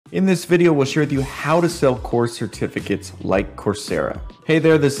In this video, we'll share with you how to sell course certificates like Coursera. Hey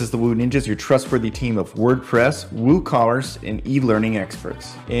there, this is the Woo Ninjas, your trustworthy team of WordPress, WooCommerce, and e-learning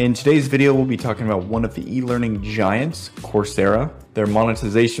experts. In today's video, we'll be talking about one of the e-learning giants, Coursera, their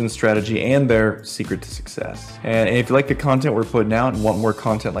monetization strategy, and their secret to success. And if you like the content we're putting out and want more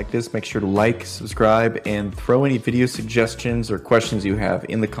content like this, make sure to like, subscribe, and throw any video suggestions or questions you have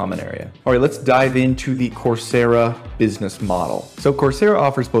in the comment area. All right, let's dive into the Coursera business model. So Coursera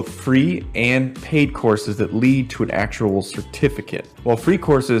offers both free and paid courses that lead to an actual certificate. While free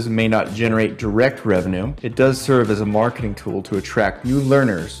courses may not generate direct revenue, it does serve as a marketing tool to attract new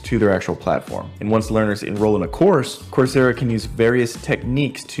learners to their actual platform. And once learners enroll in a course, Coursera can use various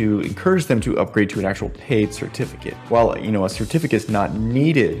techniques to encourage them to upgrade to an actual paid certificate. While, a certificate is not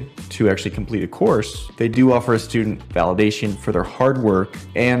needed to actually complete a course, they do offer a student validation for their hard work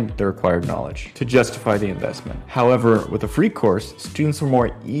and their acquired knowledge to justify the investment. However, with a free course, students are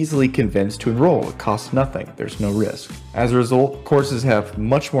more easily convinced to enroll. It costs nothing. There's no risk. As a result, courses have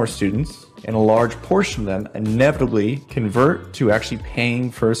much more students, and a large portion of them inevitably convert to actually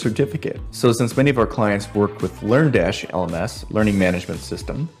paying for a certificate. So since many of our clients work with LearnDash LMS, Learning Management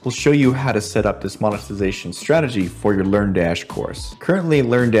System, we'll show you how to set up this monetization strategy for your LearnDash course. Currently,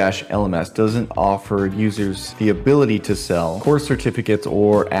 LearnDash LMS doesn't offer users the ability to sell course certificates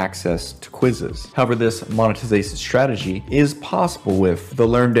or access to quizzes. However, this monetization strategy is possible with the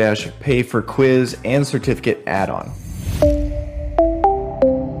LearnDash Pay for Quiz and Certificate add-on.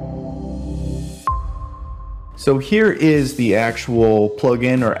 So here is the actual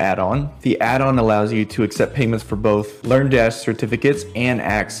plugin or add-on. The add-on allows you to accept payments for both LearnDash certificates and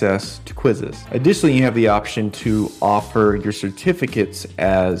access to quizzes. Additionally, you have the option to offer your certificates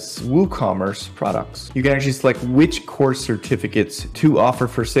as WooCommerce products. You can actually select which course certificates to offer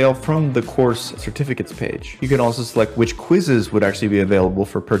for sale from the course certificates page. You can also select which quizzes would actually be available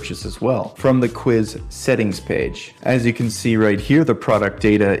for purchase as well from the quiz settings page. As you can see right here, the product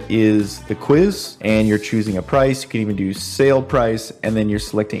data is the quiz, and you're choosing a price. You can even do sale price, and then you're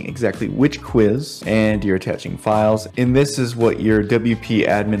selecting exactly which quiz, and you're attaching files. And this is what your WP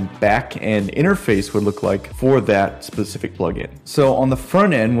admin back-end interface would look like for that specific plugin. So on the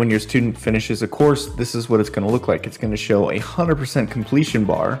front end, when your student finishes a course, this is what it's going to look like. It's going to show a 100% completion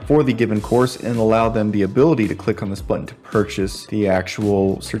bar for the given course and allow them the ability to click on this button to purchase the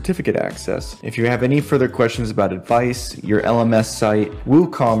actual certificate access. If you have any further questions about advice, your LMS site,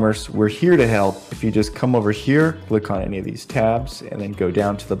 WooCommerce, we're here to help. If you just come over here, click on any of these tabs, and then go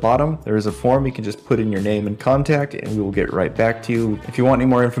down to the bottom. There is a form. You can just put in your name and contact, and we will get right back to you. If you want any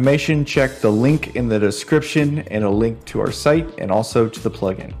more information, check the link in the description and a link to our site and also to the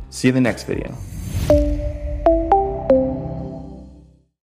plugin. See you in the next video.